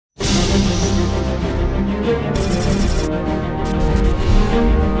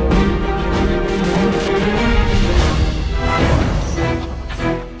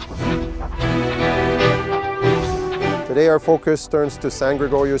Today our focus turns to San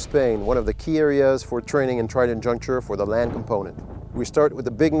Gregorio, Spain, one of the key areas for training in trident juncture for the land component. We start with the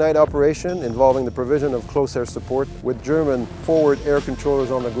big night operation involving the provision of close air support with German forward air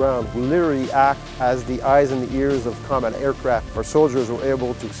controllers on the ground who literally act as the eyes and the ears of combat aircraft. Our soldiers were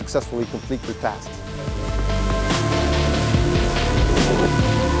able to successfully complete their tasks.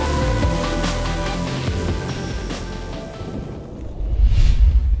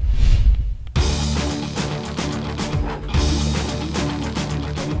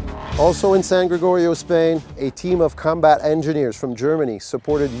 Also in San Gregorio, Spain, a team of combat engineers from Germany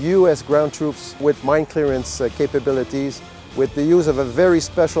supported US ground troops with mine clearance capabilities with the use of a very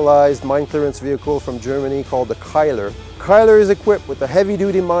specialized mine clearance vehicle from Germany called the Keiler. Keiler is equipped with a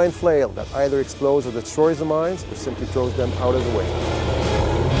heavy-duty mine flail that either explodes or destroys the mines or simply throws them out of the way.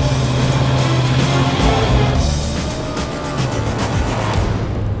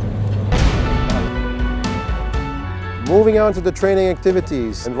 Moving on to the training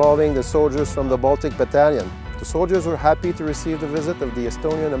activities involving the soldiers from the Baltic Battalion. The soldiers were happy to receive the visit of the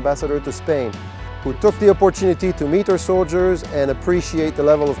Estonian ambassador to Spain, who took the opportunity to meet our soldiers and appreciate the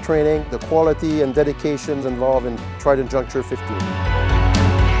level of training, the quality and dedications involved in Trident Juncture 15.